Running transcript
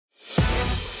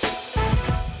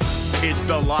It's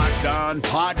the Locked On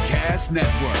Podcast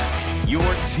Network, your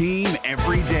team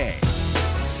every day.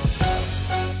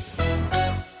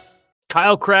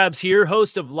 Kyle Krabs here,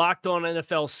 host of Locked On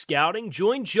NFL Scouting.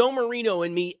 Join Joe Marino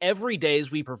and me every day as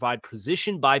we provide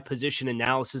position-by-position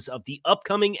analysis of the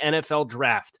upcoming NFL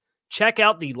Draft. Check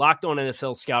out the Locked On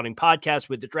NFL Scouting podcast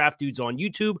with the Draft Dudes on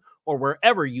YouTube or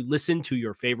wherever you listen to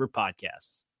your favorite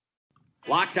podcasts.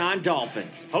 Locked On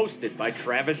Dolphins, hosted by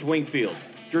Travis Wingfield,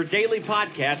 your daily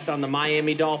podcast on the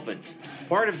Miami Dolphins,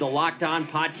 part of the Locked On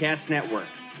Podcast Network,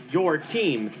 your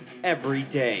team every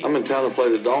day. I'm in town to play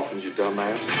the Dolphins, you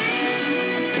dumbass.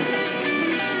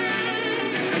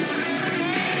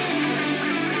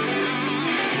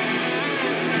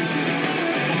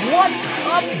 What's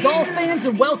up, Dolphins,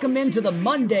 and welcome into the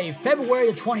Monday,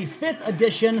 February the 25th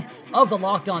edition of the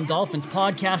Locked On Dolphins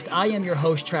podcast. I am your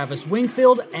host, Travis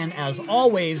Wingfield, and as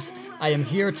always, I am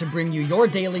here to bring you your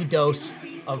daily dose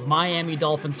of Miami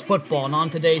Dolphins football. And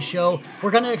on today's show, we're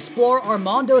going to explore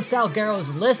Armando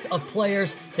Salguero's list of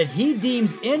players that he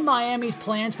deems in Miami's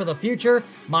plans for the future,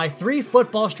 my 3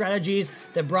 football strategies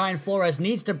that Brian Flores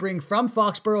needs to bring from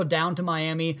Foxborough down to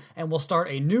Miami, and we'll start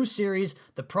a new series,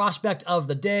 The Prospect of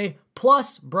the Day.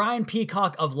 Plus, Brian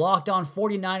Peacock of Locked On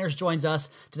 49ers joins us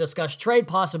to discuss trade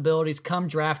possibilities come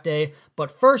draft day.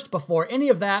 But first, before any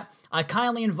of that, I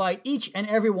kindly invite each and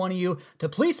every one of you to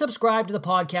please subscribe to the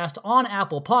podcast on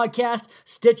Apple Podcast,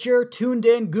 Stitcher, Tuned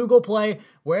In, Google Play,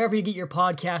 wherever you get your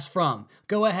podcasts from.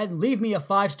 Go ahead and leave me a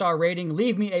 5-star rating,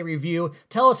 leave me a review,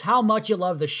 tell us how much you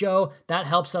love the show. That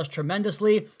helps us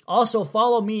tremendously. Also,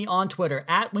 follow me on Twitter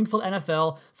at Wingfield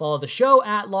NFL, follow the show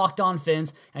at Locked On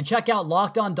Fins, and check out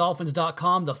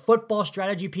LockedOnDolphins.com. The football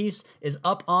strategy piece is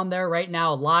up on there right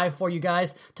now, live for you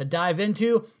guys to dive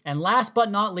into. And last but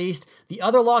not least, the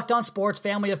other Locked On Sports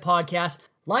family of podcasts,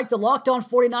 like the Locked On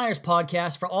 49ers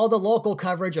podcast for all the local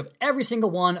coverage of every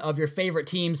single one of your favorite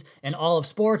teams in all of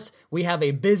sports. We have a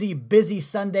busy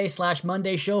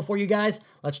Sunday/Monday show for you guys.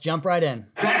 Let's jump right in.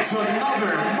 That's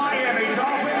another Miami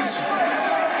Dolphins.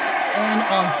 And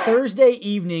on Thursday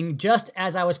evening, just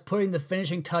as I was putting the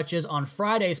finishing touches on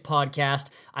Friday's podcast,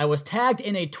 I was tagged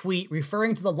in a tweet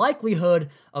referring to the likelihood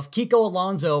of Kiko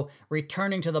Alonso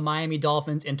returning to the Miami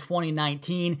Dolphins in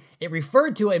 2019. It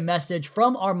referred to a message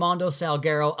from Armando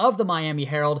Salguero of the Miami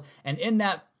Herald, and in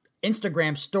that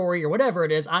Instagram story or whatever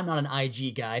it is, I'm not an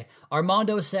IG guy,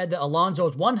 Armando said that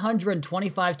Alonso's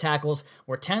 125 tackles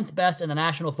were 10th best in the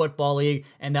National Football League,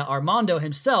 and that Armando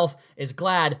himself is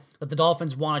glad that the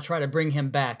Dolphins want to try to bring him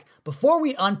back. Before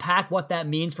we unpack what that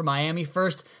means for Miami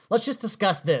first, let's just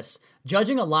discuss this.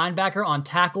 Judging a linebacker on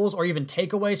tackles, or even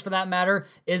takeaways for that matter,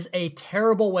 is a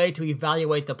terrible way to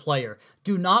evaluate the player.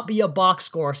 Do not be a box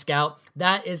score scout.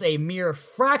 That is a mere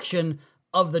fraction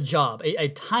of the job. A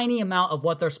tiny amount of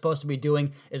what they're supposed to be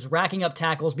doing is racking up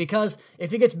tackles, because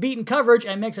if he gets beat in coverage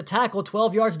and makes a tackle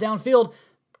 12 yards downfield,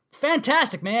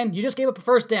 fantastic, man. You just gave up a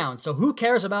first down. So who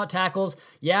cares about tackles?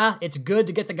 Yeah, it's good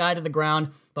to get the guy to the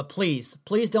ground, but please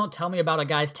don't tell me about a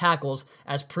guy's tackles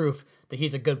as proof that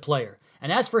he's a good player.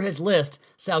 And as for his list,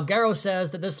 Salguero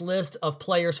says that this list of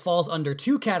players falls under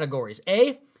 2 categories.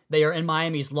 A, they are in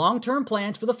Miami's long-term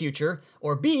plans for the future,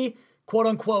 or B,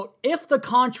 quote-unquote, if the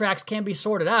contracts can be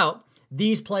sorted out,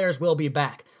 these players will be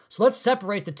back. So let's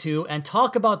separate the two and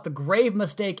talk about the grave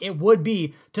mistake it would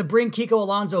be to bring Kiko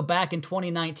Alonso back in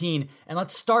 2019. And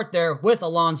let's start there with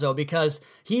Alonso, because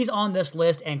he's on this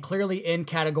list and clearly in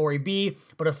category B.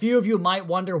 But a few of you might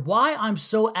wonder why I'm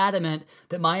so adamant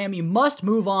that Miami must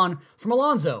move on from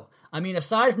Alonso. I mean,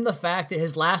 aside from the fact that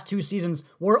his last 2 seasons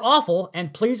were awful,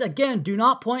 and please, again, do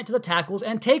not point to the tackles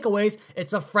and takeaways,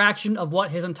 it's a fraction of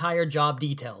what his entire job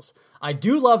details. I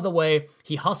do love the way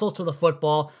he hustles to the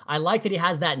football. I like that he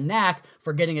has that knack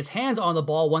for getting his hands on the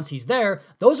ball once he's there.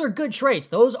 Those are good traits.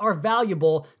 Those are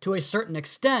valuable to a certain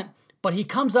extent, but he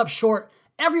comes up short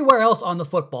everywhere else on the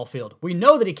football field. We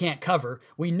know that he can't cover.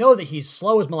 We know that he's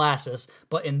slow as molasses,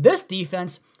 but in this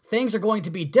defense, things are going to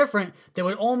be different that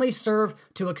would only serve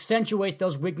to accentuate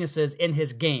those weaknesses in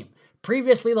his game.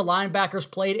 Previously, the linebackers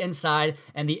played inside,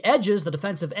 and the edges, the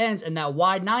defensive ends, and that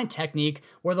wide 9 technique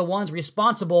were the ones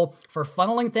responsible for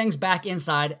funneling things back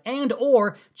inside and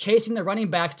or chasing the running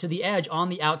backs to the edge on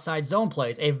the outside zone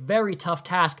plays, a very tough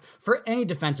task for any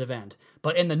defensive end.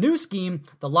 But in the new scheme,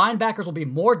 the linebackers will be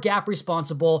more gap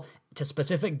responsible to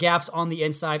specific gaps on the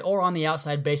inside or on the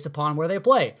outside based upon where they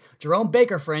play. Jerome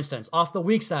Baker, for instance, off the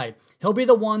weak side, he'll be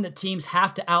the one that teams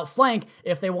have to outflank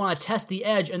if they want to test the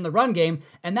edge in the run game,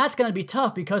 and that's going to be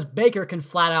tough because Baker can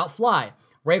flat out fly.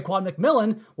 Raekwon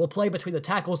McMillan will play between the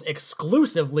tackles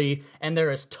exclusively, and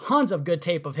there is tons of good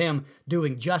tape of him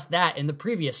doing just that in the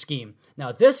previous scheme.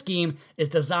 Now, this scheme is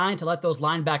designed to let those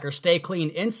linebackers stay clean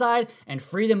inside and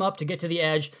free them up to get to the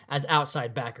edge as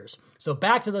outside backers. So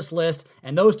back to this list,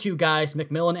 and those two guys,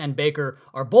 McMillan and Baker,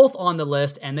 are both on the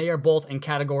list, and they are both in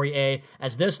Category A,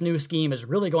 as this new scheme is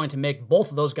really going to make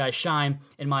both of those guys shine,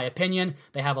 in my opinion.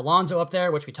 They have Alonzo up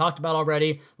there, which we talked about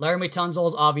already. Laramie Tunsil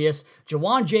is obvious.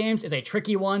 Jawan James is a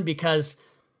tricky one because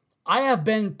I have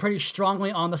been pretty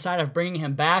strongly on the side of bringing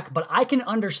him back, but I can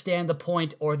understand the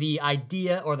point or the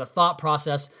idea or the thought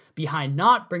process behind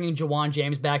not bringing Jawan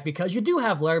James back, because you do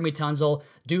have Laramie Tunsil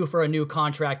due for a new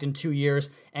contract in 2 years,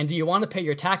 and do you want to pay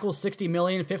your tackles $60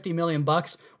 million, $50 million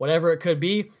bucks, whatever it could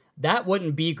be? That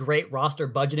wouldn't be great roster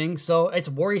budgeting, so it's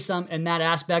worrisome in that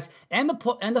aspect, and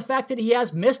the fact that he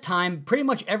has missed time pretty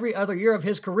much every other year of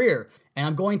his career. And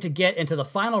I'm going to get into the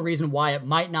final reason why it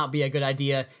might not be a good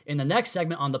idea in the next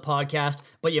segment on the podcast.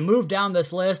 But you move down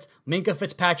this list, Minkah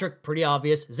Fitzpatrick, pretty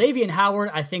obvious. Xavier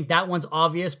Howard, I think that one's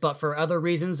obvious, but for other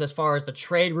reasons as far as the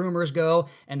trade rumors go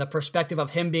and the perspective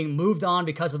of him being moved on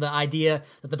because of the idea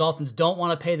that the Dolphins don't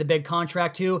want to pay the big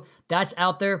contract to, that's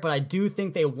out there, but I do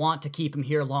think they want to keep him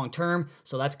here long term,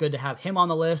 so that's good to have him on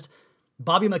the list.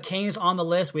 Bobby McCain is on the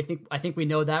list. I think we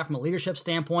know that from a leadership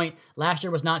standpoint. Last year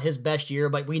was not his best year,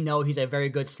 but we know he's a very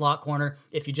good slot corner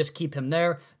if you just keep him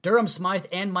there. Durham Smythe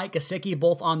and Mike Gesicki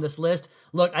both on this list.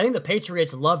 Look, I think the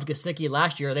Patriots loved Gesicki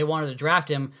last year. They wanted to draft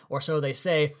him, or so they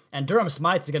say, and Durham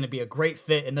Smythe is going to be a great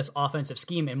fit in this offensive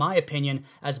scheme, in my opinion,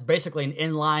 as basically an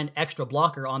inline extra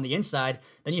blocker on the inside.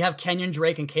 Then you have Kenyon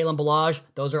Drake and Kalen Ballage.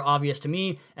 Those are obvious to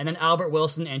me. And then Albert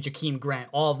Wilson and Jakeem Grant.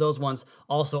 All of those ones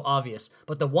also obvious.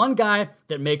 But the one guy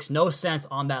that makes no sense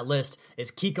on that list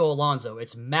is Kiko Alonso.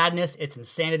 It's madness. It's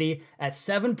insanity. At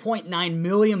 $7.9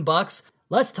 million bucks,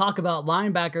 let's talk about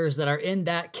linebackers that are in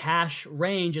that cash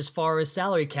range as far as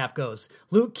salary cap goes.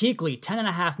 Luke Kuechly,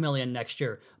 $10.5 million next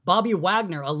year. Bobby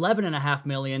Wagner, $11.5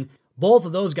 million. Both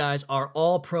of those guys are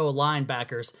all-pro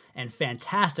linebackers and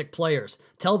fantastic players.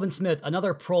 Telvin Smith,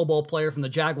 another Pro Bowl player from the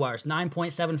Jaguars,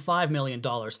 $9.75 million.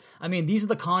 I mean, these are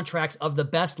the contracts of the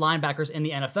best linebackers in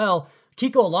the NFL.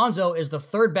 Kiko Alonso is the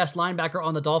third best linebacker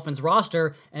on the Dolphins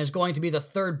roster and is going to be the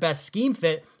third best scheme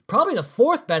fit, probably the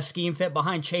fourth best scheme fit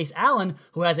behind Chase Allen,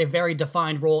 who has a very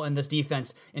defined role in this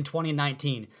defense in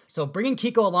 2019. So bringing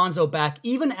Kiko Alonso back,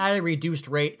 even at a reduced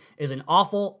rate, is an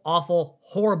awful,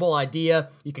 horrible idea.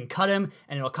 You can cut him,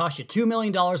 and it'll cost you $2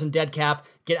 million in dead cap.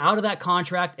 Get out of that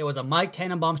contract. It was a Mike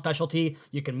Tannenbaum specialty.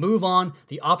 You can move on.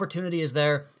 The opportunity is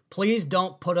there. Please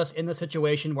don't put us in the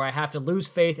situation where I have to lose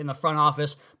faith in the front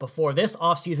office before this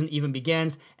offseason even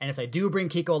begins. And if they do bring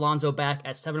Kiko Alonso back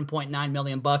at $7.9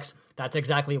 million bucks, that's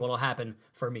exactly what will happen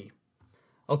for me.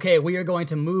 Okay, we are going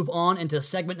to move on into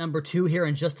segment number 2 here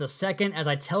in just a second as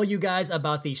I tell you guys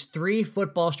about these 3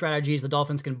 football strategies the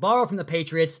Dolphins can borrow from the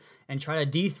Patriots and try to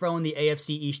dethrone the AFC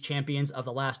East champions of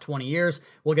the last 20 years.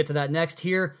 We'll get to that next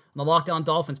here on the Locked On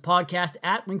Dolphins podcast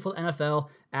at Wingfield NFL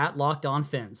at Locked On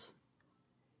Fins.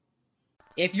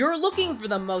 If you're looking for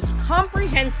the most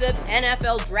comprehensive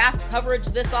NFL draft coverage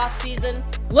this offseason,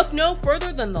 look no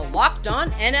further than the Locked On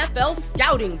NFL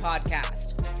Scouting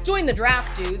Podcast. Join the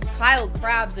draft dudes, Kyle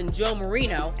Krabs and Joe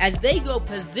Marino, as they go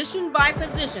position by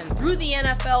position through the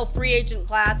NFL free agent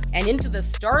class and into the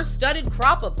star-studded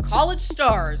crop of college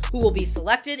stars who will be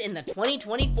selected in the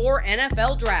 2024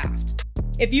 NFL Draft.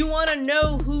 If you want to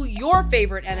know who your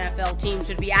favorite NFL team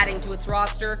should be adding to its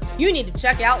roster, you need to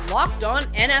check out Locked On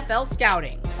NFL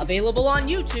Scouting, available on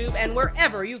YouTube and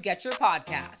wherever you get your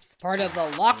podcasts. Part of the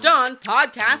Locked On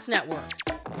Podcast Network,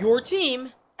 your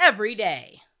team every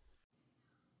day.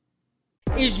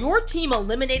 Is your team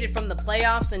eliminated from the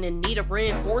playoffs and in need of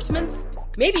reinforcements?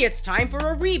 Maybe it's time for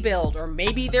a rebuild, or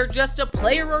maybe they're just a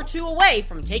player or two away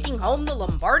from taking home the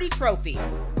Lombardi Trophy.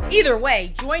 Either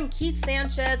way, join Keith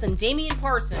Sanchez and Damian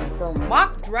Parson for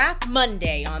Mock Draft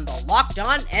Monday on the Locked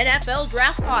On NFL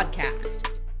Draft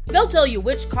Podcast. They'll tell you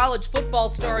which college football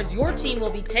stars your team will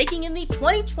be taking in the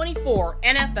 2024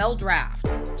 NFL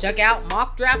Draft. Check out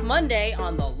Mock Draft Monday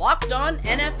on the Locked On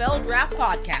NFL Draft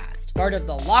Podcast, part of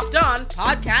the Locked On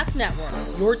Podcast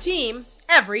Network, your team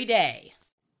every day.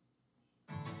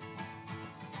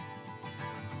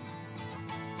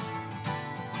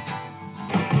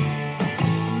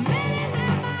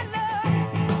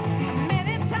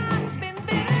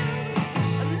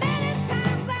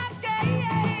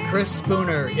 Chris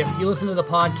Spooner, if you listen to the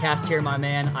podcast here, my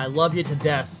man, I love you to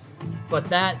death. But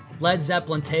that Led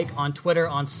Zeppelin take on Twitter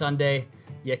on Sunday,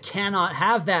 you cannot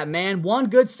have that, man. One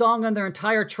good song on their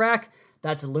entire track,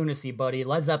 That's lunacy, buddy.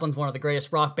 Led Zeppelin's one of the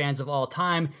greatest rock bands of all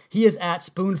time. He is at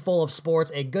Spoonful of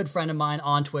Sports, a good friend of mine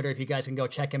on Twitter. If you guys can go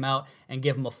check him out and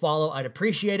give him a follow, I'd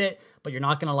appreciate it, but you're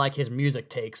not going to like his music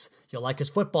takes. You'll like his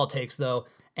football takes, though.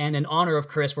 And in honor of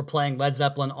Chris, we're playing Led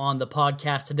Zeppelin on the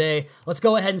podcast today. Let's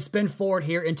go ahead and spin forward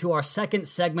here into our second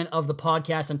segment of the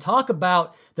podcast and talk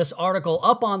about this article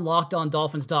up on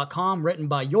LockedOnDolphins.com, written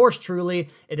by yours truly.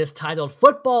 It is titled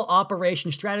Football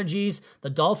Operation Strategies the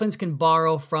Dolphins Can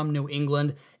Borrow from New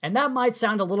England. And that might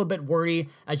sound a little bit wordy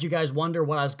as you guys wonder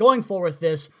what I was going for with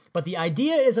this, but the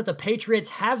idea is that the Patriots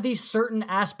have these certain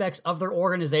aspects of their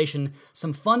organization,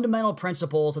 some fundamental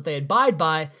principles that they abide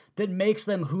by that makes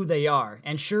them who they are.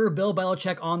 And sure, Bill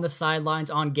Belichick on the sidelines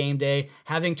on game day,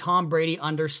 having Tom Brady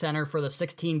under center for the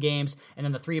 16 games and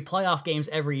then the 3 playoff games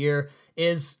every year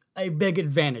is a big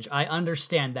advantage. I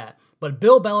understand that. But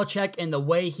Bill Belichick and the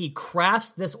way he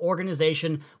crafts this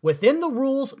organization within the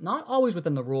rules, not always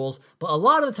within the rules, but a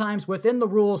lot of the times within the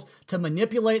rules to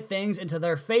manipulate things into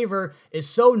their favor is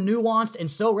so nuanced and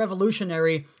so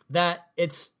revolutionary that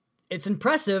it's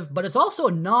impressive, but it's also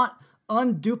not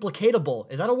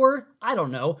unduplicatable. Is that a word? I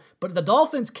don't know. But the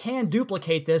Dolphins can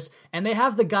duplicate this, and they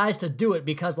have the guys to do it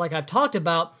because, like I've talked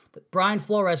about, Brian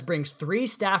Flores brings 3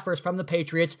 staffers from the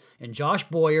Patriots and Josh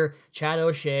Boyer, Chad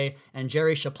O'Shea, and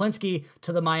Jerry Shaplinski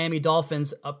to the Miami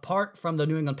Dolphins, apart from the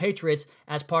New England Patriots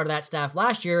as part of that staff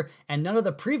last year, and none of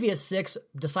the previous 6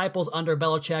 disciples under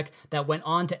Belichick that went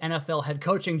on to NFL head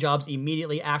coaching jobs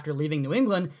immediately after leaving New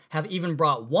England have even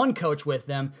brought one coach with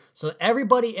them. So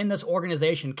everybody in this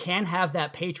organization can have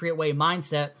that Patriot way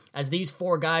mindset as these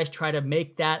 4 guys try to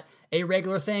make that a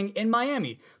regular thing in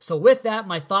Miami. So with that,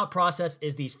 my thought process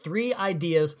is these 3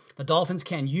 ideas the Dolphins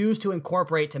can use to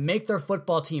incorporate to make their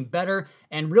football team better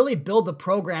and really build the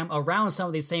program around some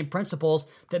of these same principles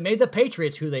that made the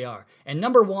Patriots who they are. And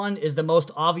number 1 is the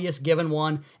most obvious given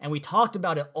one, and we talked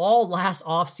about it all last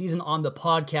offseason on the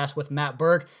podcast with Matt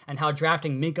Burke and how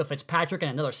drafting Minkah Fitzpatrick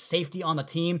and another safety on the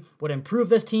team would improve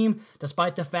this team,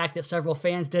 despite the fact that several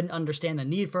fans didn't understand the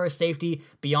need for a safety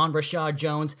beyond Rashad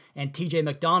Jones and TJ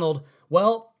McDonald.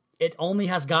 Well, it only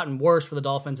has gotten worse for the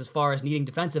Dolphins as far as needing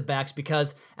defensive backs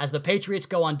because as the Patriots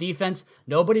go on defense,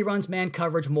 nobody runs man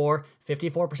coverage more,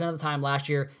 54% of the time last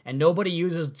year, and nobody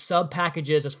uses sub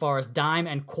packages as far as dime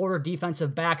and quarter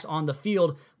defensive backs on the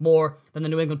field more than the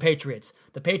New England Patriots.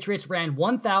 The Patriots ran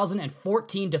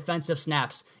 1,014 defensive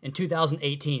snaps in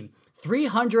 2018.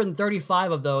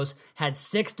 335 of those had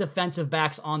 6 defensive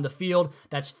backs on the field.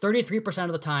 That's 33%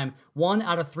 of the time, 1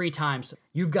 out of 3 times.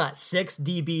 You've got 6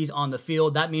 DBs on the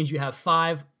field. That means you have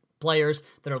 5 players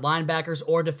that are linebackers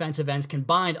or defensive ends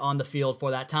combined on the field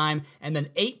for that time. And then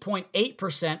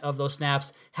 8.8% of those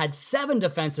snaps had 7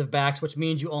 defensive backs, which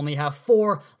means you only have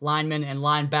 4 linemen and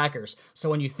linebackers.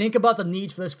 So when you think about the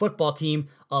needs for this football team,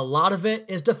 a lot of it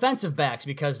is defensive backs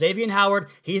because Xavier Howard,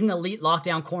 he's an elite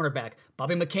lockdown cornerback.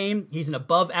 Bobby McCain, he's an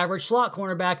above-average slot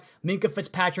cornerback. Minkah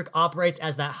Fitzpatrick operates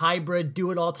as that hybrid,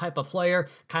 do-it-all type of player,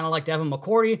 kind of like Devin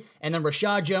McCourty. And then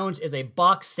Rashad Jones is a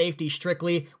box safety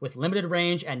strictly with limited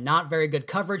range and not very good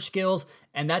coverage skills.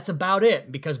 And that's about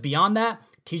it because beyond that,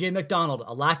 TJ McDonald,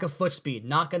 a lack of foot speed,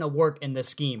 not going to work in this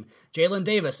scheme. Jalen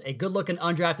Davis, a good-looking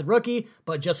undrafted rookie,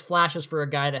 but just flashes for a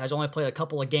guy that has only played a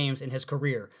couple of games in his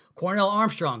career. Cornell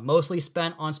Armstrong, mostly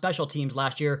spent on special teams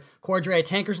last year. Cordrea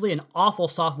Tankersley, an awful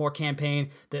sophomore campaign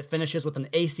that finishes with an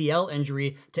ACL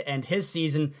injury to end his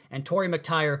season. And Torrey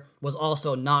McTyer was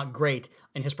also not great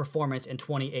in his performance in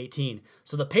 2018.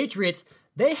 So the Patriots,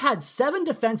 they had 7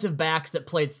 defensive backs that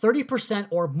played 30%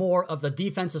 or more of the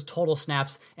defense's total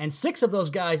snaps, and 6 of those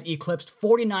guys eclipsed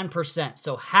 49%.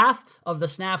 So half of the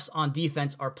snaps on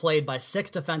defense are played by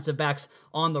 6 defensive backs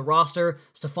on the roster.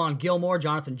 Stephon Gilmore,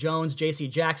 Jonathan Jones, J.C.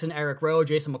 Jackson, Eric Rowe,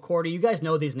 Jason McCourty. You guys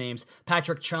know these names.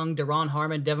 Patrick Chung, Deron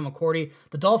Harmon, Devin McCourty.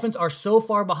 The Dolphins are so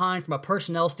far behind from a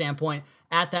personnel standpoint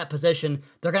at that position,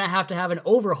 they're going to have an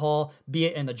overhaul, be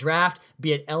it in the draft,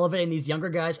 be it elevating these younger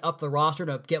guys up the roster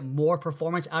to get more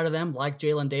performance out of them, like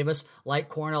Jalen Davis, like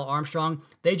Cornell Armstrong.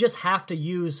 They just have to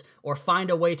use or find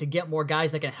a way to get more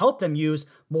guys that can help them use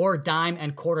more dime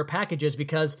and quarter packages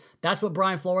because that's what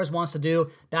Brian Flores wants to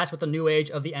do. That's what the new age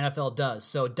of the NFL does.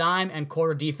 So dime and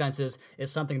quarter defenses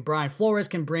is something Brian Flores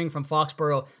can bring from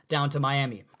Foxborough down to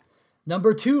Miami.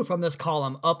 Number 2 from this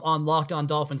column up on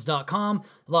LockedOnDolphins.com,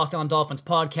 the Locked On Dolphins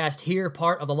podcast here,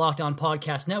 part of the Locked On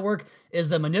Podcast Network, is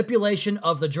the manipulation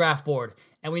of the draft board.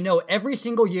 And we know every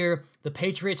single year the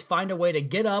Patriots find a way to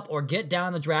get up or get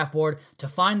down the draft board to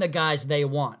find the guys they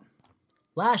want.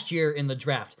 Last year in the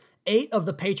draft, 8 of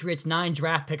the Patriots' 9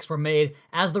 draft picks were made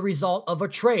as the result of a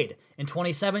trade. In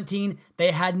 2017,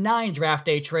 they had 9 draft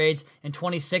day trades. In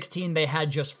 2016, they had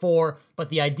just 4. But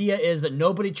the idea is that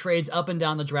nobody trades up and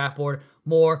down the draft board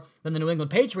more than the New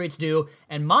England Patriots do.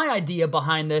 And my idea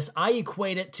behind this, I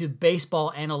equate it to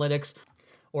baseball analytics,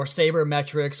 or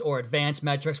sabermetrics, or advanced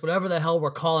metrics, whatever the hell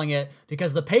we're calling it,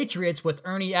 because the Patriots, with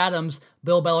Ernie Adams,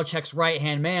 Bill Belichick's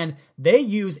right-hand man, they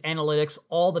use analytics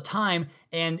all the time,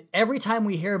 and every time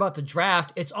we hear about the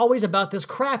draft, it's always about this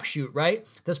crapshoot, right?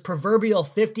 This proverbial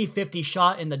 50-50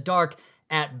 shot in the dark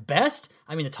at best.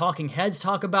 I mean, the talking heads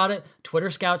talk about it, Twitter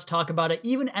scouts talk about it,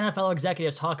 even NFL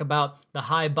executives talk about the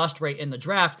high bust rate in the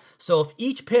draft. So if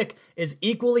each pick is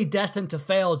equally destined to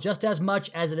fail just as much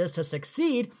as it is to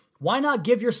succeed, why not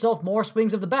give yourself more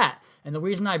swings of the bat? And the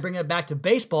reason I bring it back to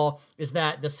baseball is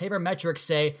that the sabermetrics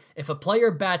say if a player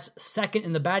bats second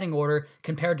in the batting order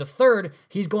compared to third,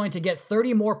 he's going to get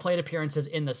 30 more plate appearances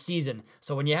in the season.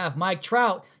 So when you have Mike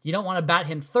Trout, you don't want to bat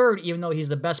him third, even though he's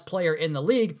the best player in the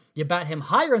league. You bat him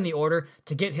higher in the order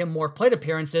to get him more plate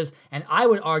appearances, and I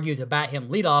would argue to bat him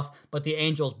leadoff, but the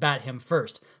Angels bat him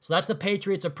first. So that's the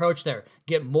Patriots' approach there.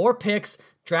 Get more picks,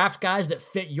 draft guys that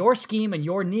fit your scheme and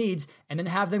your needs, and then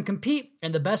have them compete,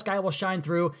 and the best guy will shine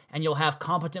through, and you'll have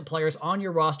competent players on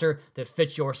your roster that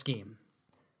fit your scheme.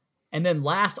 And then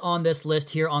last on this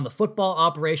list here on the football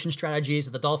operation strategies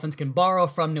that the Dolphins can borrow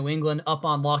from New England up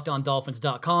on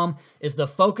LockedOnDolphins.com is the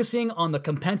focusing on the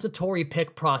compensatory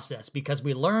pick process, because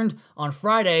we learned on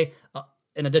Friday,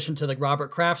 in addition to the Robert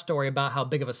Kraft story about how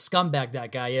big of a scumbag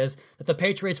that guy is, that the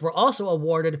Patriots were also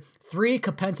awarded 3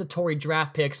 compensatory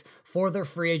draft picks for their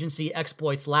free agency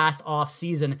exploits last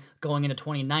offseason going into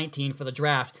 2019 for the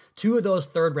draft. 2 of those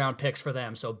third-round picks for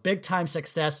them. So big-time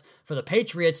success for the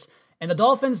Patriots, and the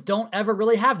Dolphins don't ever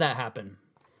really have that happen.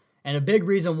 And a big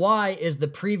reason why is the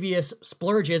previous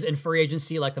splurges in free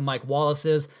agency, like the Mike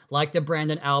Wallaces, like the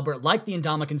Brandon Albert, like the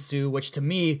Ndamukong Suh, which to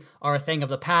me are a thing of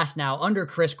the past now under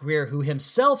Chris Greer, who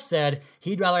himself said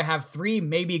he'd rather have 3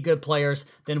 maybe good players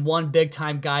than 1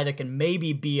 big-time guy that can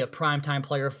maybe be a primetime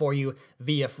player for you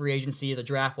via free agency, the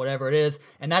draft, whatever it is.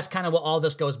 And that's kind of what all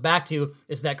this goes back to,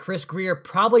 is that Chris Greer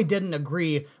probably didn't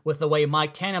agree with the way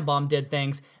Mike Tannenbaum did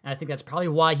things, and I think that's probably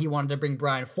why he wanted to bring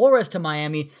Brian Flores to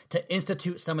Miami to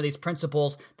institute some of these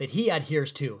principles that he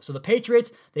adheres to. So the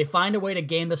Patriots, they find a way to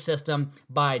game the system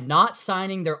by not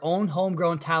signing their own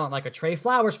homegrown talent, like a Trey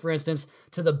Flowers, for instance,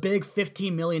 to the big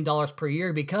 $15 million per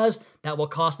year, because that will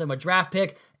cost them a draft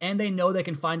pick, and they know they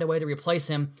can find a way to replace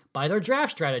him by their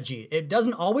draft strategy. It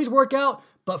doesn't always work out,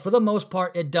 but for the most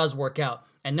part, it does work out.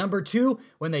 And number 2,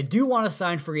 when they do want to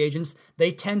sign free agents,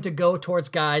 they tend to go towards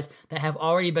guys that have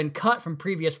already been cut from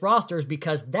previous rosters,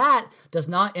 because that does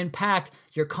not impact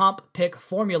your comp pick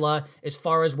formula as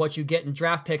far as what you get in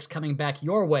draft picks coming back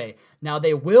your way. Now,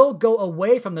 they will go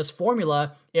away from this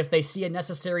formula if they see a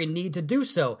necessary need to do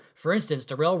so. For instance,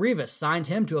 Darrelle Revis signed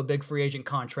him to a big free agent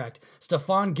contract.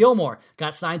 Stephon Gilmore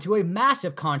got signed to a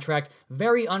massive contract,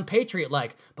 very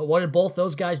un-Patriot-like. But what did both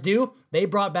those guys do? They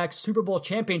brought back Super Bowl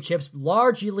championships,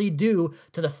 largely due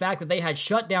to the fact that they had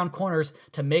shut down corners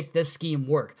to make this scheme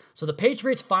work. So the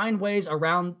Patriots find ways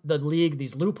around the league,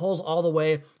 these loopholes all the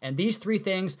way, and these 3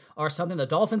 things are something the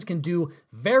Dolphins can do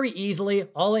very easily.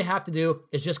 All they have to do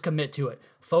is just commit to it.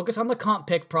 Focus on the comp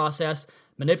pick process,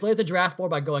 manipulate the draft board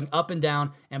by going up and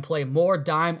down, and play more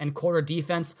dime and quarter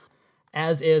defense,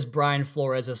 as is Brian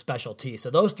Flores' specialty. So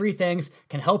those 3 things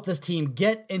can help this team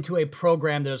get into a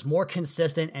program that is more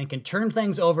consistent and can turn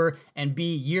things over and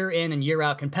be year in and year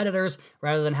out competitors,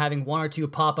 rather than having 1 or 2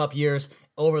 pop-up years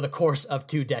over the course of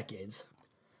 2 decades.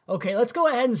 Okay, let's go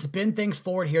ahead and spin things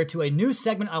forward here to a new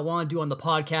segment I want to do on the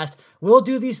podcast. We'll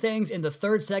do these things in the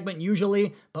 3rd segment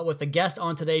usually, but with the guest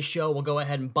on today's show, we'll go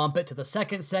ahead and bump it to the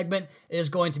 2nd segment. It is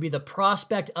going to be the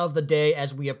prospect of the day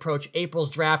as we approach April's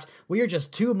draft. We are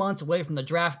just 2 months away from the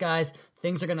draft, guys.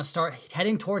 Things are going to start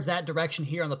heading towards that direction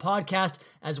here on the podcast,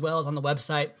 as well as on the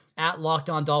website at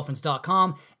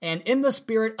LockedOnDolphins.com. And in the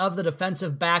spirit of the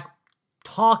defensive back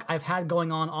talk I've had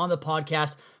going on the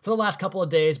podcast for the last couple of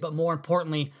days, but more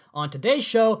importantly, on today's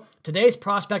show, today's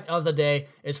prospect of the day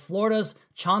is Florida's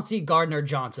Chauncey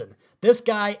Gardner-Johnson. This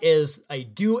guy is a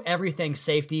do-everything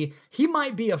safety. He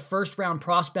might be a first-round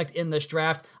prospect in this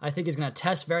draft. I think he's going to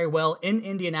test very well in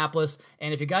Indianapolis,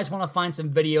 and if you guys want to find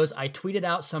some videos, I tweeted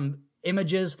out some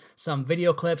images, some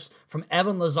video clips from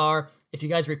Evan Lazar If you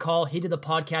guys recall, he did the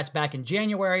podcast back in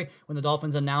January when the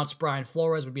Dolphins announced Brian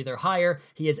Flores would be their hire.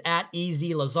 He is at EZ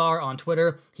Lazar on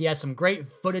Twitter. He has some great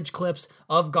footage clips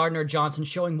of Gardner Johnson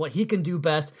showing what he can do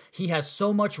best. He has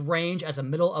so much range as a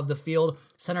middle of the field,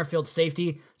 center field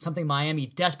safety, something Miami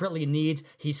desperately needs.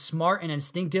 He's smart and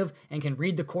instinctive and can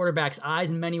read the quarterback's eyes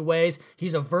in many ways.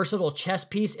 He's a versatile chess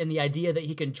piece in the idea that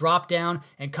he can drop down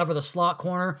and cover the slot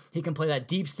corner. He can play that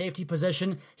deep safety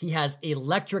position. He has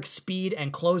electric speed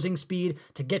and closing speed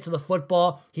to get to the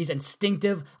football. He's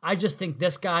instinctive. I just think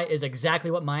this guy is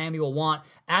exactly what Miami will want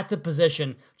at the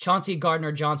position. Chauncey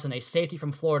Gardner-Johnson, a safety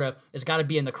from Florida, has got to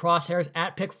be in the crosshairs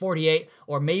at pick 48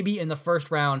 or maybe in the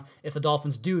first round if the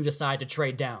Dolphins do decide to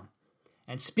trade down.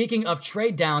 And speaking of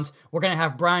trade downs, we're going to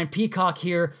have Brian Peacock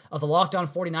here of the Locked On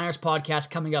 49ers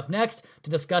podcast coming up next to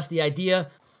discuss the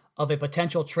idea of a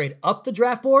potential trade up the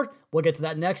draft board. We'll get to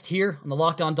that next here on the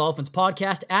Locked On Dolphins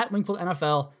podcast at Wingfield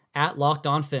NFL at Locked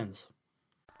On Fins.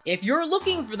 If you're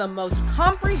looking for the most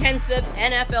comprehensive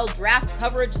NFL draft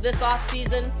coverage this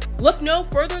offseason, look no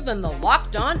further than the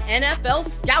Locked On NFL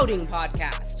Scouting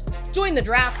Podcast. Join the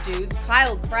draft dudes,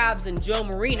 Kyle Krabs and Joe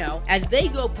Marino, as they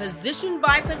go position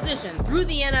by position through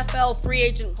the NFL free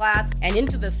agent class and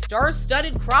into the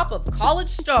star-studded crop of college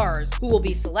stars who will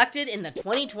be selected in the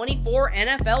 2024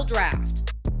 NFL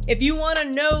Draft. If you want to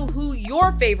know who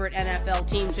your favorite NFL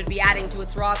team should be adding to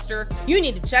its roster, you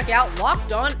need to check out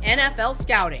Locked On NFL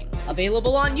Scouting,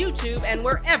 available on YouTube and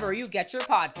wherever you get your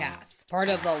podcasts. Part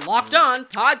of the Locked On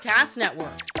Podcast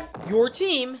Network, your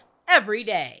team every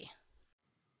day.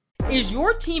 Is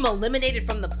your team eliminated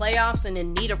from the playoffs and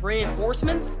in need of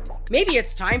reinforcements? Maybe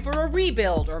it's time for a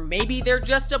rebuild, or maybe they're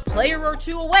just a player or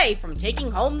two away from taking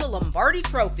home the Lombardi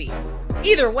Trophy.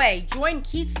 Either way, join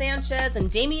Keith Sanchez and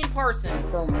Damian Parson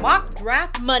for Mock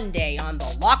Draft Monday on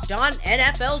the Locked On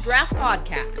NFL Draft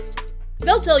Podcast.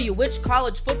 They'll tell you which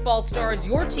college football stars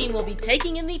your team will be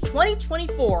taking in the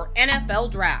 2024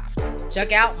 NFL Draft.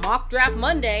 Check out Mock Draft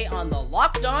Monday on the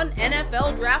Locked On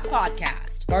NFL Draft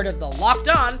Podcast, part of the Locked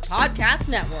On Podcast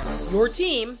Network, your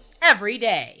team every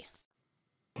day.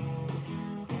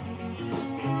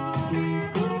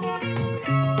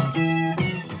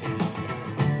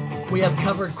 We have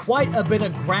covered quite a bit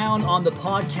of ground on the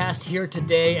podcast here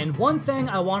today, and one thing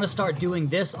I want to start doing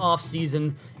this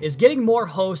offseason is getting more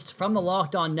hosts from the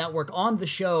Locked On Network on the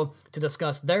show to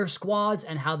discuss their squads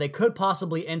and how they could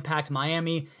possibly impact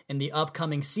Miami in the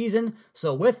upcoming season.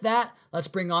 So with that, let's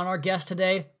bring on our guest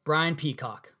today, Brian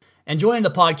Peacock. And joining the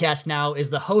podcast now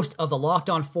is the host of the Locked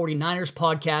On 49ers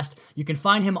podcast. You can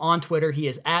find him on Twitter. He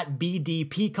is at BD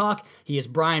Peacock. He is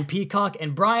Brian Peacock.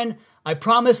 And Brian, I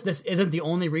promise this isn't the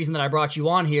only reason that I brought you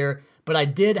on here, but I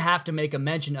did have to make a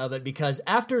mention of it because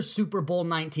after Super Bowl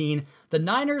 19, the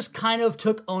Niners kind of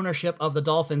took ownership of the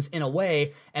Dolphins in a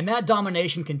way, and that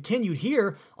domination continued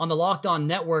here on the Locked On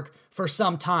Network for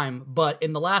some time. But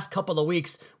in the last couple of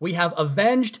weeks, we have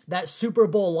avenged that Super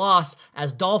Bowl loss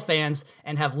as Dolphins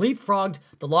and have leapfrogged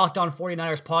the Locked On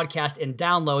 49ers podcast in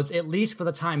downloads, at least for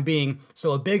the time being.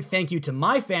 So a big thank you to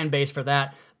my fan base for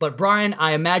that. But Brian,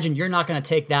 I imagine you're not going to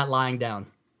take that lying down.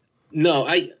 No,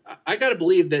 I got to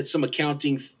believe that some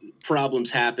accounting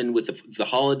problems happened with the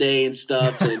holiday and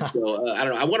stuff. And so I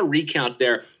don't know. I want to recount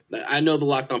there. I know the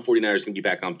Locked On 49ers can be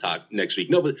back on top next week.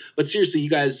 No, but seriously,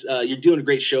 you guys, you're doing a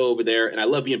great show over there. And I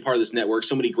love being part of this network.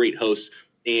 So many great hosts.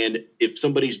 And if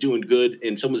somebody's doing good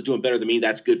and someone's doing better than me,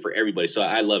 that's good for everybody. So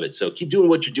I love it. So keep doing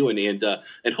what you're doing.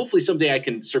 And hopefully someday I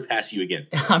can surpass you again.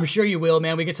 I'm sure you will,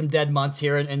 man. We get some dead months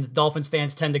here. And Dolphins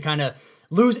fans tend to kind of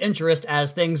lose interest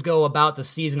as things go about the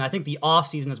season. I think the off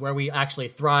season is where we actually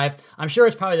thrive. I'm sure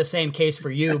it's probably the same case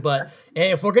for you, but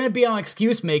hey, if we're going to be on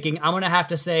excuse making, I'm going to have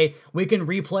to say we can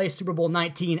replay Super Bowl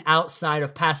 19 outside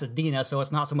of Pasadena, so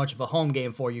it's not so much of a home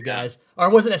game for you guys. Or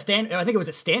was it I think it was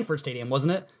at Stanford Stadium,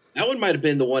 wasn't it? That one might have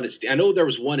been the one I know there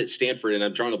was one at Stanford, and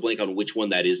I'm drawing a blank on which one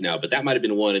that is now, but that might have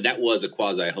been one, and that was a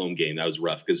quasi-home game. That was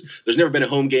rough, because there's never been a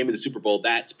home game in the Super Bowl.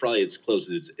 That's probably as close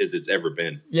as it's ever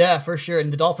been. Yeah, for sure,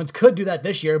 and the Dolphins could do that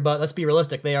this year, but let's be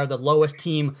realistic. They are the lowest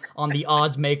team on the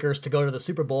odds makers to go to the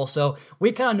Super Bowl, so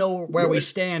we kind of know where we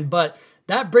stand, but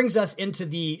that brings us into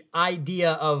the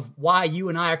idea of why you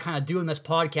and I are kind of doing this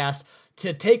podcast,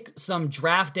 to take some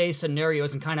draft day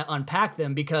scenarios and kind of unpack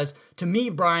them, because to me,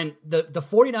 Brian, the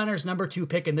 49ers number 2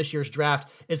 pick in this year's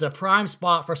draft is a prime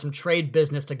spot for some trade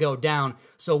business to go down.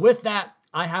 So with that,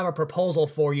 I have a proposal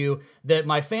for you that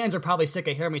my fans are probably sick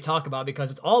of hearing me talk about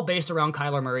because it's all based around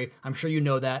Kyler Murray. I'm sure you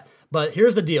know that. But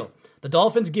here's the deal. The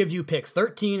Dolphins give you pick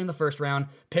 13 in the first round,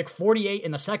 pick 48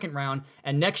 in the second round,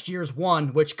 and next year's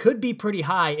 1, which could be pretty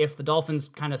high if the Dolphins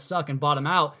kind of suck and bottom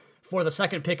out, for the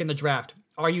second pick in the draft.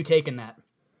 Are you taking that?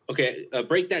 Okay,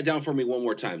 break that down for me one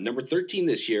more time. Number 13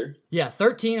 this year. Yeah,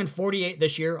 13 and 48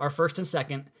 this year, our first and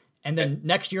second. And then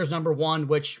next year's number 1,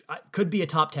 which could be a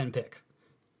top 10 pick.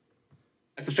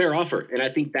 That's a fair offer. And I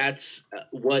think that's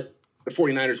what the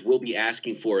 49ers will be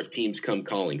asking for if teams come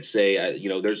calling. Say,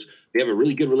 they have a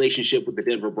really good relationship with the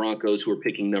Denver Broncos, who are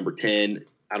picking number 10.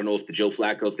 I don't know if the Joe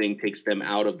Flacco thing takes them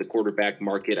out of the quarterback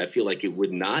market. I feel like it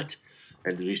would not.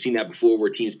 And we've seen that before, where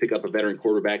teams pick up a veteran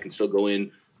quarterback and still go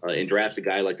in and draft a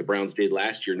guy like the Browns did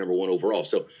last year, number 1 overall.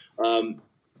 So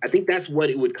I think that's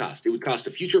what it would cost. It would cost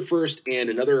a future first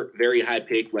and another very high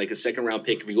pick, like a second-round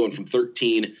pick if you're going from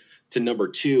 13 to number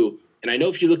 2. And I know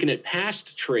if you're looking at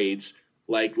past trades,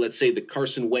 like let's say the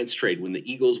Carson Wentz trade, when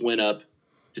the Eagles went up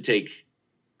to take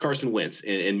Carson Wentz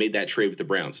and made that trade with the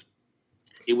Browns,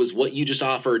 it was what you just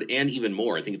offered and even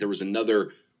more. I think there was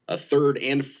a third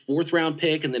and fourth round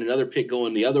pick and then another pick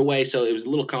going the other way. So it was a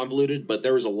little convoluted, but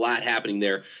there was a lot happening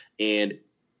there. And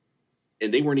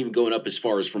they weren't even going up as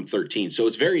far as from 13. So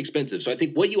it's very expensive. So I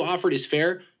think what you offered is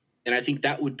fair. And I think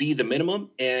that would be the minimum.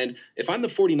 And if I'm the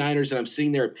 49ers and I'm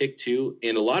sitting there at pick 2,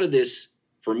 and a lot of this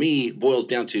for me boils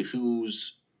down to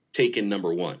who's taken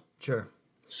number 1. Sure.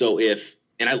 So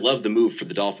and I love the move for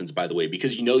the Dolphins, by the way,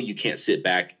 because you can't sit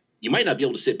back. You might not be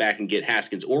able to sit back and get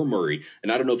Haskins or Murray.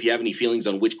 And I don't know if you have any feelings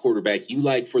on which quarterback you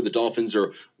like for the Dolphins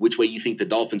or which way you think the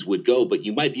Dolphins would go, but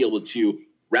you might be able to,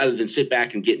 rather than sit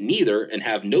back and get neither and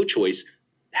have no choice,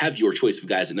 have your choice of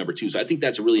guys at number 2. So I think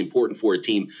that's really important for a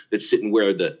team that's sitting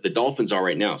where the Dolphins are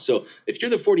right now. So if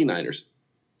you're the 49ers,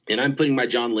 and I'm putting my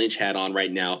John Lynch hat on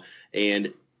right now,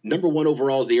 and number 1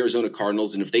 overall is the Arizona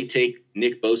Cardinals, and if they take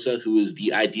Nick Bosa, who is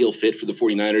the ideal fit for the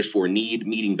 49ers for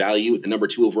meeting value at the number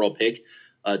 2 overall pick,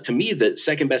 to me, the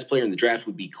second best player in the draft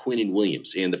would be Quinnen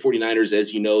Williams. And the 49ers,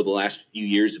 as you know, the last few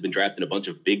years have been drafting a bunch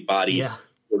of big body,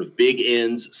 sort of big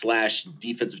ends /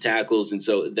 defensive tackles. And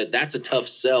so that's a tough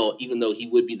sell, even though he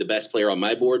would be the best player on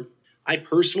my board. I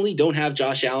personally don't have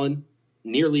Josh Allen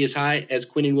nearly as high as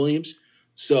Quinnen Williams.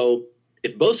 So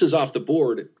if Bosa's off the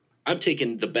board, I'm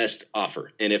taking the best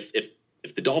offer. And if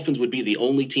the Dolphins would be the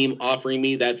only team offering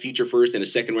me that future first and a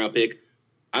second round pick,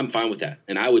 I'm fine with that.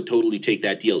 And I would totally take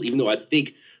that deal, even though I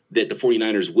think that the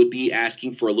 49ers would be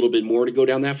asking for a little bit more to go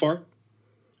down that far.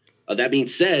 That being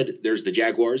said, there's the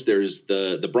Jaguars, there's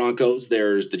the Broncos,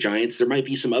 there's the Giants. There might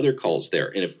be some other calls there.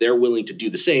 And if they're willing to do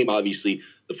the same, obviously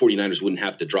the 49ers wouldn't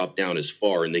have to drop down as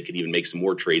far, and they could even make some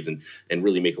more trades and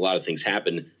really make a lot of things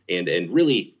happen and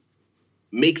really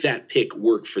make that pick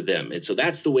work for them. And so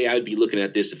that's the way I would be looking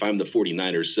at this if I'm the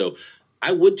 49ers. So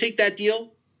I would take that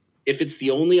deal if it's the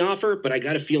only offer, but I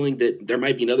got a feeling that there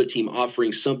might be another team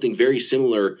offering something very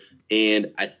similar,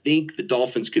 and I think the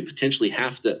Dolphins could potentially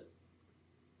have to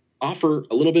offer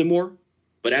a little bit more.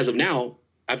 But as of now,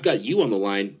 I've got you on the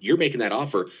line. You're making that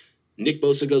offer. Nick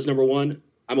Bosa goes number 1.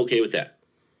 I'm okay with that.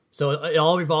 So it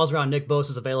all revolves around Nick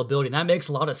Bosa's availability, and that makes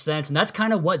a lot of sense. And that's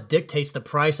kind of what dictates the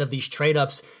price of these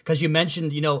trade-ups, because you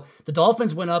mentioned, the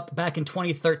Dolphins went up back in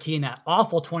 2013, that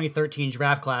awful 2013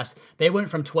 draft class. They went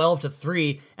from 12 to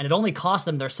 3, and it only cost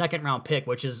them their second-round pick,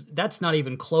 that's not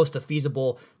even close to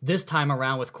feasible this time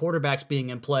around with quarterbacks being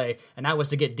in play, and that was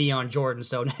to get Deion Jordan,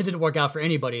 so it didn't work out for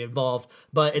anybody involved.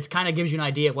 But it kind of gives you an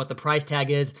idea of what the price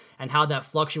tag is and how that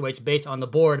fluctuates based on the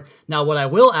board. Now, what I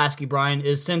will ask you, Brian,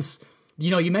 is since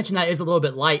you mentioned that is a little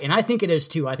bit light, and I think it is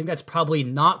too. I think that's probably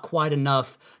not quite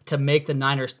enough to make the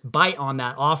Niners bite on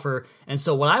that offer. And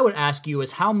so what I would ask you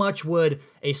is, how much would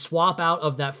a swap out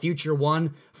of that future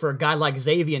 1 for a guy like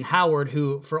Xavier Howard,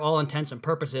 who for all intents and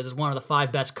purposes is one of the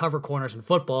 5 best cover corners in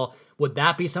football, would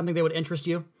that be something that would interest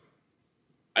you?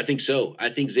 I think so. I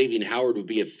think Xavier Howard would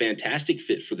be a fantastic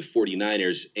fit for the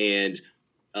 49ers. And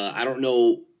I don't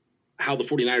know how the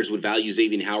 49ers would value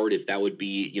Xavier Howard, if that would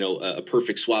be, a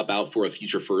perfect swap out for a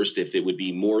future first, if it would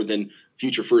be more than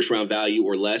future first round value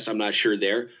or less. I'm not sure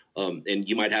there. And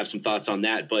you might have some thoughts on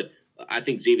that, but I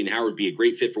think Xavier Howard would be a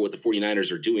great fit for what the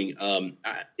 49ers are doing.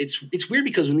 It's weird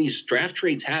because when these draft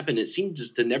trades happen, it seems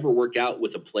to never work out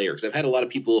with a player. Because I've had a lot of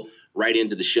people write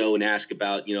into the show and ask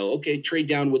about, okay, trade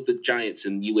down with the Giants,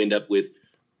 and you end up with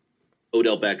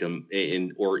Odell Beckham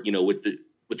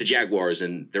with the Jaguars,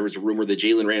 and there was a rumor that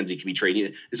Jalen Ramsey could be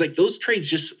trading. It's like those trades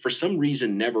just for some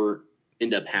reason never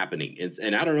end up happening.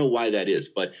 And I don't know why that is,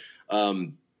 but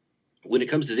when it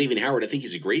comes to Xavier Howard, I think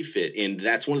he's a great fit. And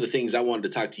that's one of the things I wanted to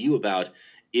talk to you about,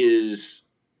 is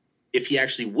if he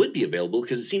actually would be available,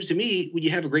 because it seems to me when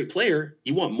you have a great player,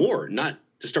 you want more, not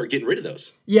to start getting rid of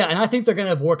those. Yeah, and I think they're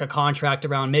going to work a contract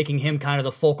around making him kind of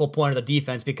the focal point of the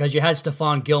defense, because you had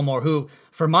Stephon Gilmore, who,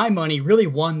 for my money, really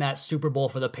won that Super Bowl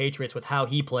for the Patriots with how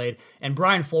he played, and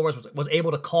Brian Flores was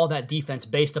able to call that defense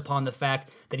based upon the fact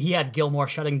that he had Gilmore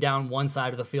shutting down one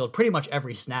side of the field pretty much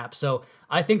every snap. So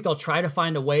I think they'll try to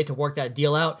find a way to work that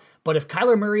deal out. But if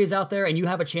Kyler Murray is out there and you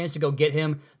have a chance to go get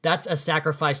him, that's a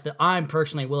sacrifice that I'm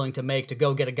personally willing to make, to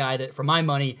go get a guy that, for my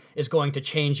money, is going to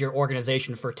change your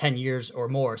organization for 10 years or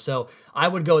more. So I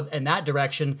would go in that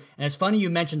direction. And it's funny you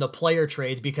mentioned the player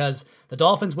trades, because the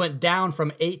Dolphins went down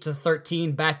from 8 to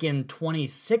 13 back in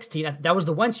 2016. That was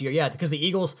the Wentz year, yeah, because the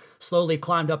Eagles slowly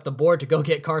climbed up the board to go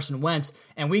get Carson Wentz.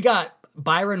 And we got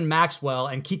Byron Maxwell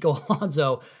and Kiko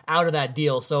Alonso out of that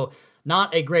deal. So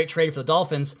not a great trade for the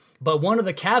Dolphins. But one of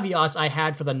the caveats I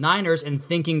had for the Niners in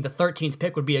thinking the 13th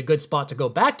pick would be a good spot to go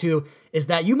back to is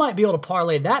that you might be able to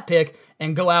parlay that pick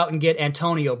and go out and get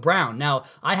Antonio Brown. Now,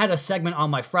 I had a segment on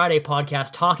my Friday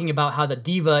podcast talking about how the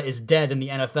diva is dead in the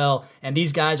NFL, and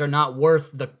these guys are not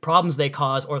worth the problems they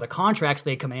cause or the contracts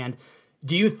they command.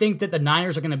 Do you think that the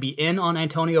Niners are going to be in on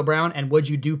Antonio Brown, and would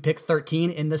you do pick 13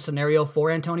 in this scenario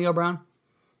for Antonio Brown?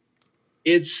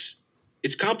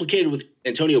 It's complicated with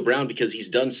Antonio Brown because he's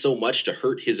done so much to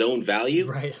hurt his own value.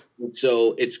 Right.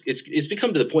 So it's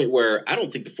become to the point where I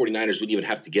don't think the 49ers would even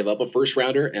have to give up a first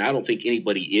rounder. And I don't think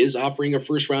anybody is offering a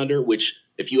first rounder, which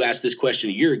if you asked this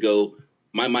question a year ago,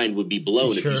 my mind would be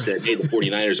blown. Sure. If you said, hey, the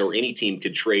 49ers or any team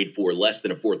could trade for less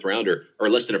than a fourth rounder or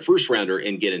less than a first rounder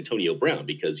and get Antonio Brown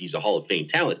because he's a Hall of Fame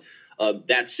talent.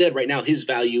 That said, right now his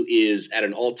value is at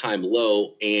an all-time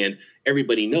low, and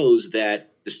everybody knows that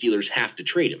the Steelers have to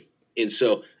trade him. And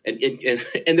so, and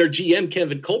their GM,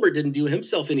 Kevin Colbert, didn't do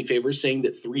himself any favors saying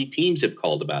that 3 teams have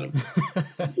called about him.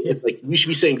 Like, you should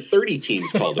be saying 30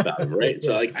 teams called about him, right? Yeah.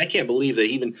 So, like, I can't believe that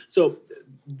even – so,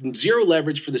 zero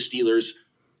leverage for the Steelers.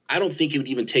 I don't think it would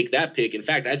even take that pick. In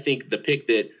fact, I think the pick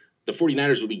that the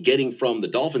 49ers would be getting from the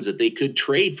Dolphins that they could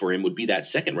trade for him would be that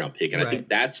second-round pick. And right. I think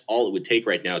that's all it would take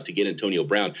right now to get Antonio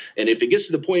Brown. And if it gets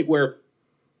to the point where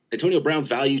Antonio Brown's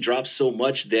value drops so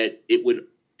much that it would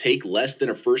 – take less than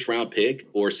a first round pick,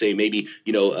 or say maybe,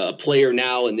 a player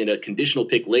now and then a conditional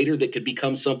pick later that could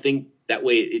become something that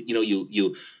way,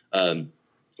 you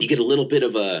get a little bit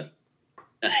of a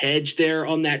hedge there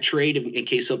on that trade in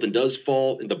case something does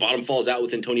fall and the bottom falls out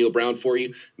with Antonio Brown for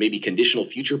you. Maybe conditional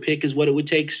future pick is what it would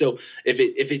take. So if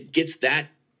it gets that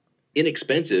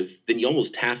inexpensive, then you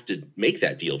almost have to make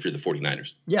that deal for the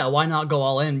 49ers. Yeah, why not go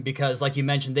all in? Because like you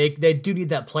mentioned, they do need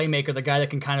that playmaker, the guy that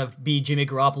can kind of be Jimmy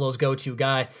Garoppolo's go-to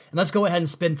guy. And let's go ahead and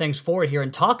spin things forward here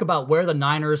and talk about where the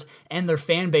Niners and their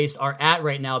fan base are at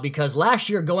right now, because last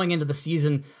year going into the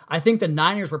season, I think the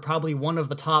Niners were probably one of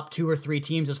the top 2 or 3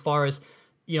 teams as far as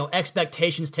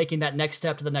expectations taking that next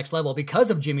step to the next level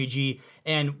because of Jimmy G.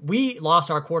 And we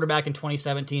lost our quarterback in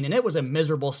 2017, and it was a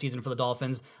miserable season for the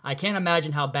Dolphins. I can't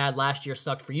imagine how bad last year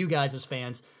sucked for you guys as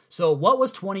fans. So what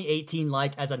was 2018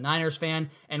 like as a Niners fan,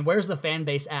 and where's the fan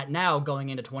base at now going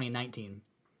into 2019?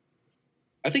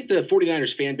 I think the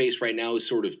 49ers fan base right now is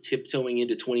sort of tiptoeing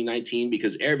into 2019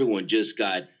 because everyone just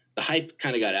the hype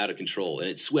kind of got out of control and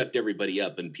it swept everybody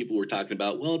up. And people were talking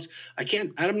about,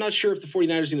 I'm not sure if the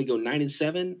 49ers are going to go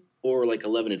 9-7 or like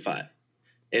 11-5.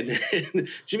 And then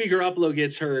Jimmy Garoppolo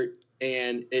gets hurt,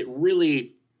 and it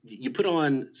really, you put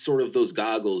on sort of those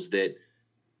goggles that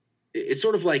it's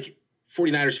sort of like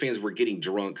 49ers fans were getting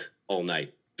drunk all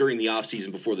night during the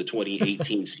offseason before the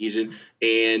 2018 season.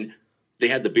 And they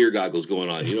had the beer goggles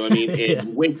going on, you know what I mean? And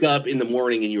you wake up in the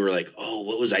morning and you were like, oh,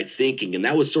 what was I thinking? And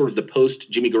that was sort of the post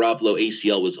Jimmy Garoppolo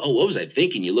ACL was, what was I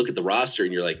thinking? You look at the roster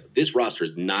and you're like, this roster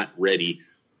is not ready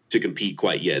to compete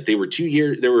quite yet. They were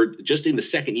just in the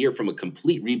second year from a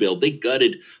complete rebuild. They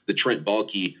gutted the Trent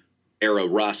Baalke era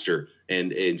roster.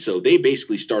 And so they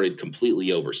basically started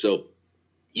completely over. So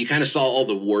you kind of saw all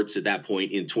the warts at that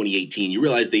point in 2018. You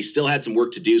realize they still had some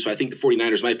work to do. So I think the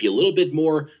 49ers might be a little bit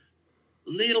more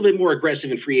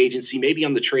aggressive in free agency, maybe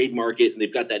on the trade market, and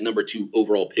they've got that number 2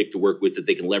 overall pick to work with that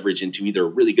they can leverage into either a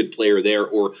really good player there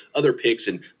or other picks.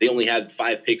 And they only have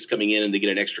 5 picks coming in, and they get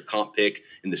an extra comp pick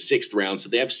in the 6th round. So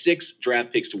they have 6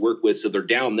 draft picks to work with. So they're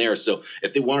down there. So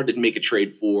if they wanted to make a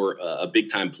trade for a big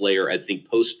time player, I think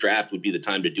post draft would be the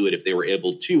time to do it. If they were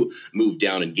able to move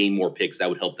down and gain more picks, that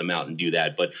would help them out and do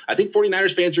that. But I think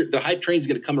 49ers fans the hype train is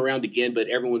going to come around again, but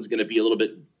everyone's going to be a little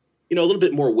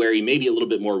bit more wary, maybe a little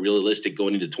bit more realistic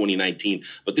going into 2019.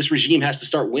 But this regime has to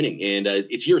start winning. And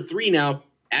it's year 3 now.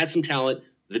 Add some talent.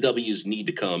 the W's need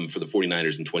to come for the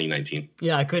 49ers in 2019.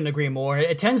 Yeah, I couldn't agree more.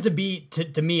 It tends to be,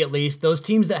 to me at least, those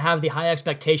teams that have the high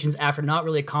expectations after not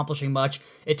really accomplishing much,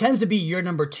 it tends to be year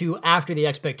number 2 after the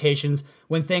expectations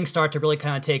when things start to really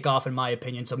kind of take off, in my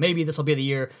opinion. So maybe this will be the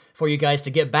year for you guys to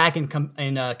get back in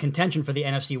contention for the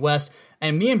NFC West.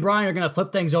 And me and Brian are going to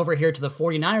flip things over here to the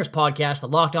 49ers podcast, the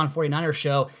Locked On 49ers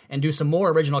show, and do some more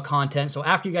original content. So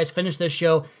after you guys finish this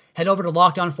show, head over to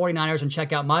Locked On 49ers and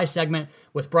check out my segment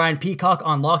with Brian Peacock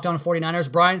on Locked On 49ers.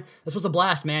 Brian, this was a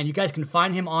blast, man. You guys can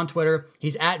find him on Twitter.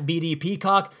 He's at BD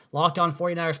Peacock, Locked On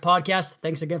 49ers podcast.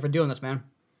 Thanks again for doing this, man.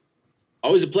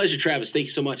 Always a pleasure, Travis. Thank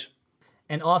you so much.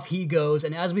 And off he goes.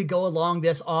 And as we go along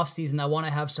this offseason, I want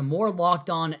to have some more Locked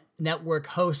On Network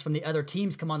hosts from the other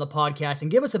teams come on the podcast and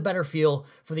give us a better feel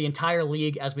for the entire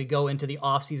league as we go into the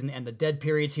offseason and the dead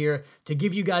periods here to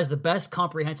give you guys the best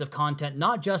comprehensive content,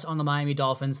 not just on the Miami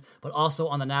Dolphins, but also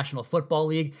on the National Football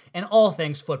League and all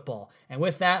things football. And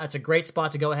with that, that's a great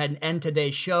spot to go ahead and end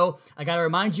today's show. I got to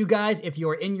remind you guys, if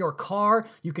you're in your car,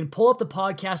 you can pull up the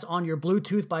podcast on your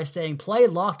Bluetooth by saying play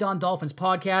Locked On Dolphins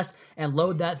podcast and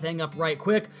load that thing up right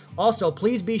quick. Also,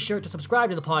 please be sure to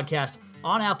subscribe to the podcast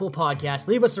on Apple Podcasts.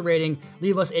 Leave us a rating,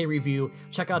 leave us a review.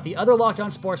 Check out the other Locked On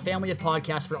Sports family of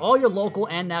podcasts for all your local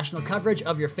and national coverage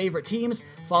of your favorite teams.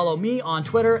 Follow me on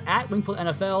Twitter at Wingfield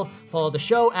NFL. Follow the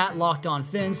show at Locked On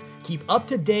Fins. Keep up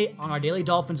to date on our Daily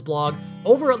Dolphins blog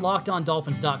over at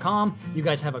LockedOnDolphins.com. You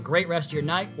guys have a great rest of your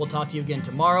night. We'll talk to you again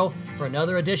tomorrow for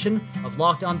another edition of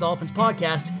Locked On Dolphins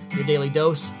podcast, your daily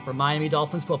dose for Miami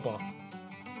Dolphins football.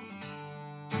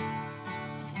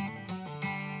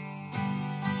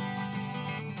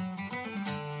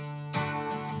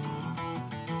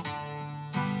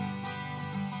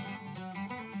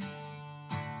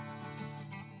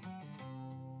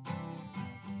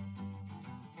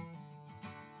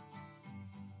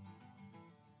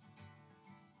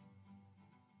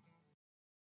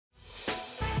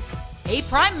 Hey,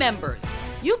 Prime members,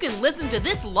 you can listen to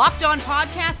this Locked On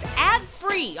podcast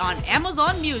ad-free on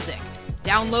Amazon Music.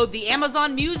 Download the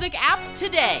Amazon Music app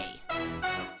today.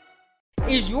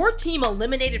 Is your team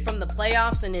eliminated from the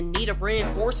playoffs and in need of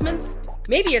reinforcements?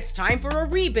 Maybe it's time for a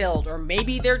rebuild, or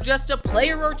maybe they're just a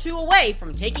player or two away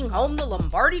from taking home the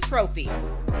Lombardi Trophy.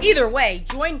 Either way,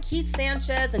 join Keith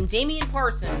Sanchez and Damian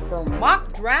Parson for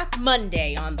Mock Draft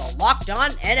Monday on the Locked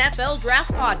On NFL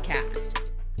Draft Podcast.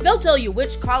 They'll tell you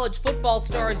which college football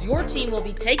stars your team will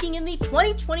be taking in the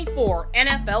 2024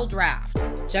 NFL Draft.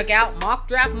 Check out Mock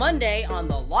Draft Monday on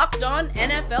the Locked On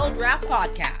NFL Draft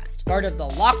Podcast, part of the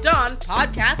Locked On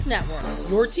Podcast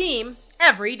Network. Your team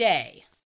every day.